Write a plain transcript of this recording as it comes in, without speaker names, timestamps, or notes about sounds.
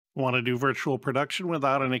Want to do virtual production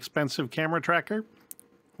without an expensive camera tracker?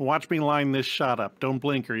 Watch me line this shot up. Don't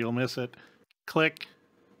blink or you'll miss it. Click,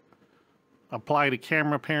 apply to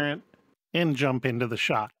camera parent, and jump into the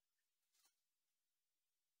shot.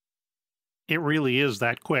 It really is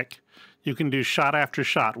that quick. You can do shot after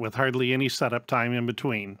shot with hardly any setup time in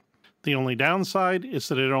between. The only downside is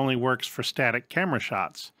that it only works for static camera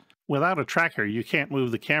shots. Without a tracker, you can't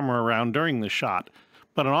move the camera around during the shot,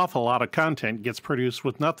 but an awful lot of content gets produced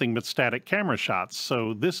with nothing but static camera shots,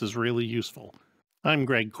 so this is really useful. I'm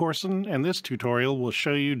Greg Corson, and this tutorial will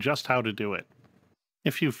show you just how to do it.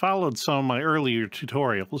 If you've followed some of my earlier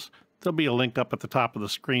tutorials, there'll be a link up at the top of the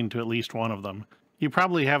screen to at least one of them. You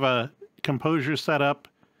probably have a composure setup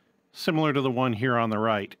similar to the one here on the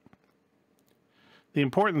right. The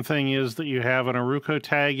important thing is that you have an Aruco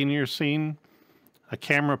tag in your scene, a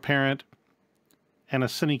camera parent, and a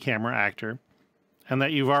cine camera actor, and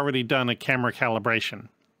that you've already done a camera calibration.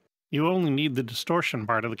 You only need the distortion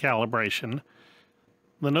part of the calibration.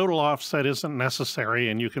 The nodal offset isn't necessary,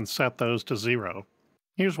 and you can set those to 0.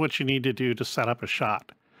 Here's what you need to do to set up a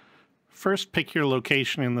shot. First, pick your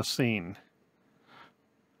location in the scene.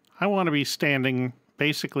 I want to be standing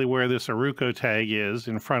basically where this Aruco tag is,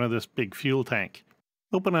 in front of this big fuel tank.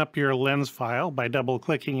 Open up your lens file by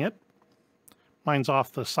double-clicking it. Mine's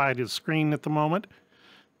off the side of the screen at the moment.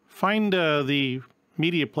 Find the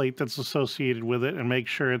media plate that's associated with it and make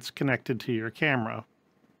sure it's connected to your camera,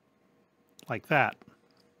 like that.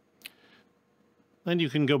 Then you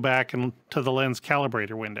can go back to the lens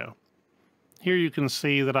calibrator window. Here you can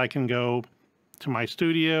see that I can go to my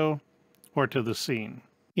studio or to the scene.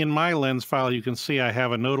 In my lens file, you can see I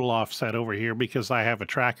have a nodal offset over here because I have a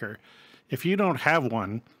tracker. If you don't have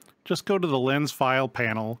one, just go to the lens file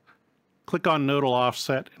panel, click on nodal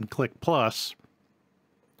offset and click plus,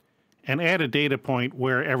 and add a data point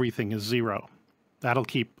where everything is 0. That'll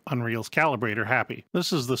keep Unreal's calibrator happy.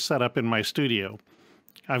 This is the setup in my studio.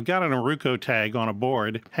 I've got an Aruco tag on a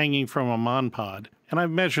board hanging from a monopod, and I've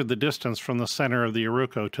measured the distance from the center of the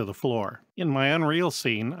Aruco to the floor. In my Unreal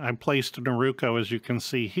scene, I placed an Aruco, as you can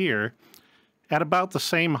see here, at about the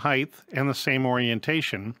same height and the same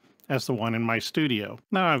orientation as the one in my studio.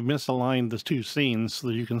 Now I've misaligned the two scenes so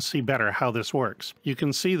that you can see better how this works. You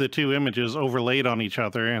can see the two images overlaid on each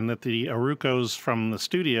other and that the Arucos from the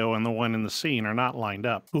studio and the one in the scene are not lined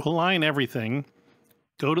up. To align everything,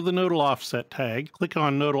 go to the nodal offset tag, click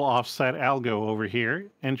on nodal offset algo over here,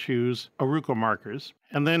 and choose Aruco markers.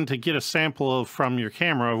 And then to get a sample from your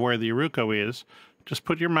camera of where the Aruco is, just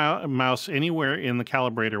put your mouse anywhere in the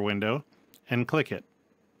calibrator window and click it.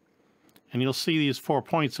 And you'll see these 4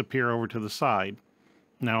 points appear over to the side.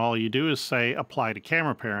 Now all you do is say apply to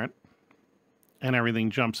camera parent, and everything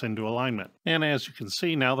jumps into alignment. And as you can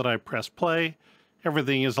see, now that I've pressed play,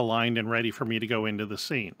 everything is aligned and ready for me to go into the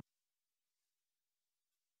scene.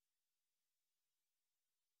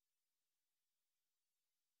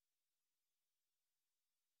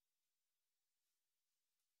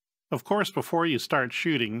 Of course, before you start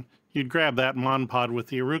shooting, you'd grab that monopod with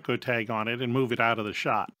the Aruco tag on it and move it out of the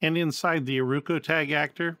shot. And inside the Aruco tag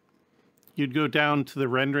actor, you'd go down to the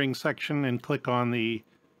rendering section and click on the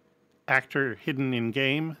actor hidden in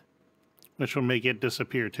game, which will make it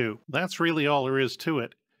disappear too. That's really all there is to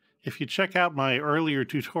it. If you check out my earlier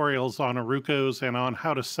tutorials on Arucos and on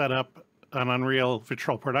how to set up an Unreal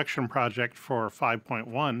virtual production project for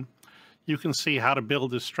 5.1, you can see how to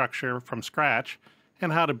build this structure from scratch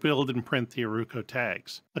and how to build and print the Aruco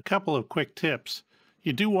tags. A couple of quick tips.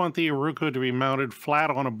 You do want the Aruco to be mounted flat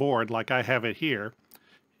on a board like I have it here,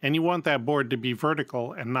 and you want that board to be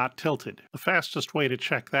vertical and not tilted. The fastest way to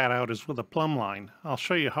check that out is with a plumb line. I'll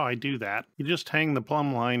show you how I do that. You just hang the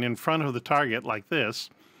plumb line in front of the target like this,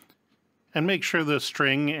 and make sure the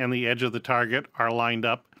string and the edge of the target are lined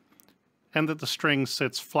up, and that the string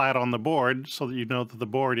sits flat on the board so that you know that the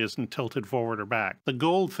board isn't tilted forward or back. The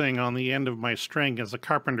gold thing on the end of my string is a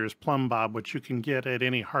carpenter's plumb bob, which you can get at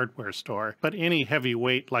any hardware store, but any heavy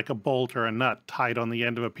weight like a bolt or a nut tied on the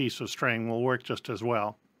end of a piece of string will work just as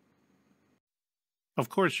well. Of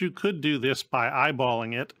course, you could do this by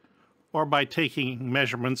eyeballing it, or by taking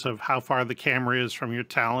measurements of how far the camera is from your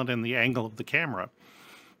talent and the angle of the camera.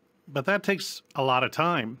 But that takes a lot of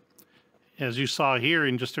time. As you saw here,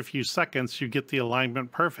 in just a few seconds, you get the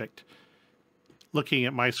alignment perfect. Looking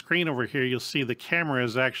at my screen over here, you'll see the camera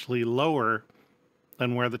is actually lower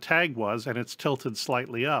than where the tag was, and it's tilted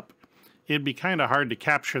slightly up. It'd be kind of hard to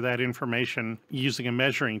capture that information using a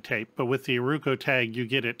measuring tape, but with the Aruco tag, you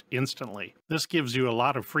get it instantly. This gives you a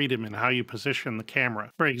lot of freedom in how you position the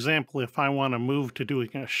camera. For example, if I want to move to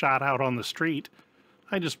doing a shot out on the street,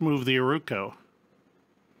 I just move the Aruco.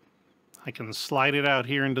 I can slide it out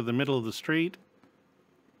here into the middle of the street.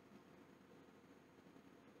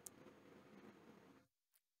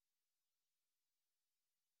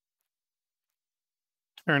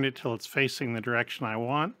 Turn it till it's facing the direction I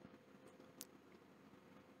want.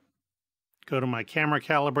 Go to my camera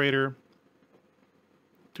calibrator,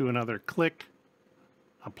 do another click,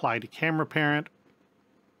 apply to camera parent.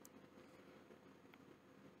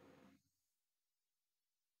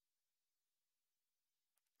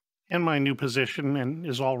 And my new position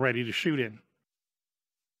is all ready to shoot in.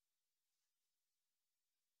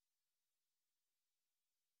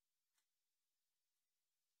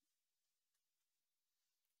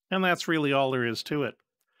 And that's really all there is to it.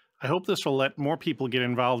 I hope this will let more people get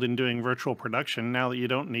involved in doing virtual production now that you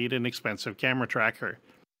don't need an expensive camera tracker.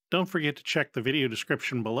 Don't forget to check the video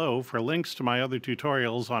description below for links to my other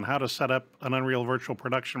tutorials on how to set up an Unreal Virtual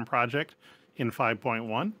Production project in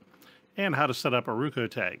 5.1 and how to set up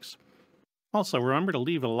Aruco tags. Also, remember to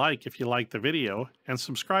leave a like if you like the video and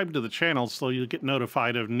subscribe to the channel so you'll get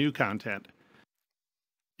notified of new content.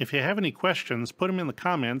 If you have any questions, put them in the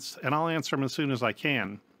comments and I'll answer them as soon as I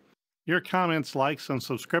can. Your comments, likes, and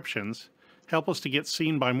subscriptions help us to get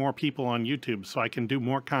seen by more people on YouTube so I can do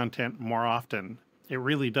more content more often. It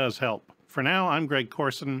really does help. For now, I'm Greg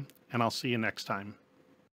Corson, and I'll see you next time.